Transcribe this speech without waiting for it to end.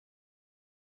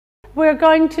we're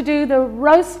going to do the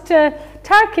roast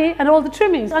turkey and all the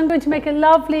trimmings. I'm going to make a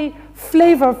lovely,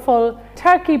 flavourful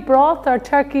turkey broth or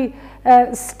turkey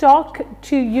stock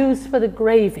to use for the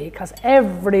gravy, because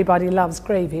everybody loves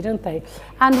gravy, don't they?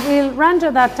 And we'll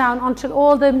render that down until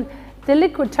all the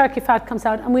liquid turkey fat comes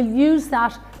out, and we'll use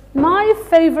that. My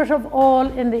favourite of all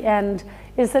in the end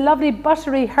is the lovely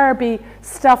buttery herby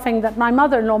stuffing that my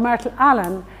mother-in-law Myrtle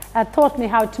Allen taught me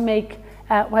how to make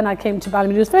when I came to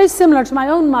Ballymaloe. It's very similar to my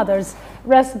own mother's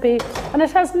recipe, and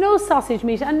it has no sausage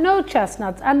meat and no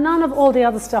chestnuts and none of all the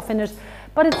other stuff in it,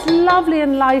 but it's lovely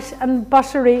and light and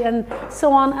buttery and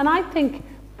so on, and I think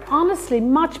honestly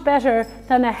much better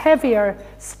than a heavier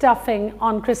stuffing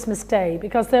on Christmas Day,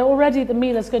 because the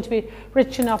meal is going to be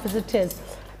rich enough as it is.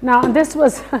 Now, and this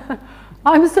was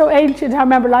I'm so ancient, I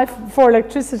remember life before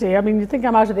electricity. I mean, you think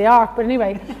I'm out of the ark, but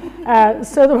anyway.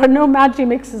 So there were no Maggi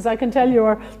mixes, I can tell you,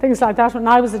 or things like that when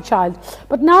I was a child.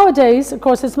 But nowadays, of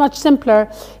course, it's much simpler.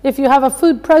 If you have a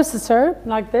food processor,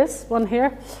 like this one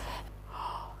here.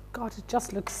 Oh, God, it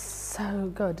just looks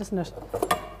so good, doesn't it?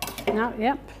 Now,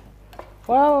 yep.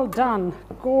 Well done.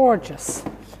 Gorgeous.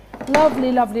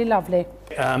 Lovely, lovely, lovely.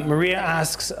 Maria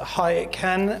asks, hi,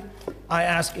 can I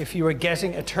ask, if you were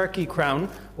getting a turkey crown,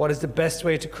 what is the best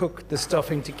way to cook the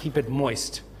stuffing to keep it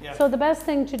moist? Yeah. So the best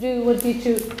thing to do would be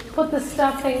to put the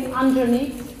stuffing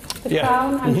underneath the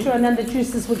crown, I'm sure, and then the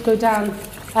juices would go down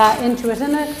into it.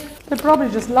 And they'll probably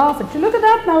just laugh at you. Look at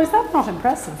that now, is that not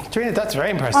impressive? Darina, that's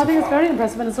very impressive. I think it's very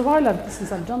impressive, and it's a while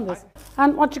since I've done this.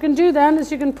 And what you can do then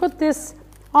is you can put this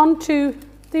onto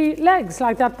the legs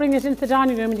like that, bring it into the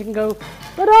dining room, and you can go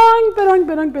ba-dong, ba-dong,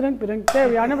 ba-dong, ba-dong, ba-dong. There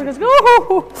we are. Nobody goes,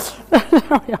 oh,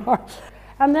 there we are.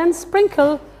 And then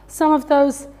sprinkle some of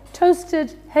those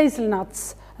toasted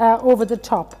hazelnuts over the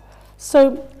top.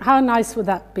 So how nice would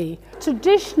that be?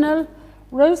 Traditional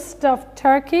roast stuffed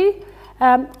turkey,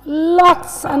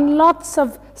 lots and lots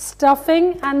of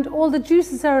stuffing, and all the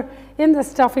juices are in the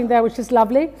stuffing there, which is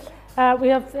lovely. We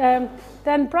have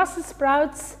then Brussels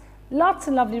sprouts, lots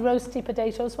of lovely roasty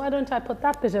potatoes. Why don't I put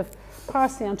that bit of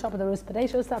parsley on top of the roast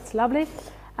potatoes? That's lovely.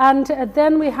 And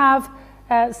then we have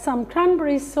some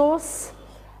cranberry sauce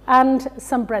and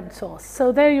some bread sauce.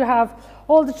 So there you have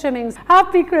all the trimmings.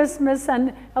 Happy Christmas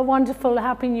and a wonderful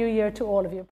Happy New Year to all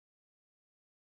of you.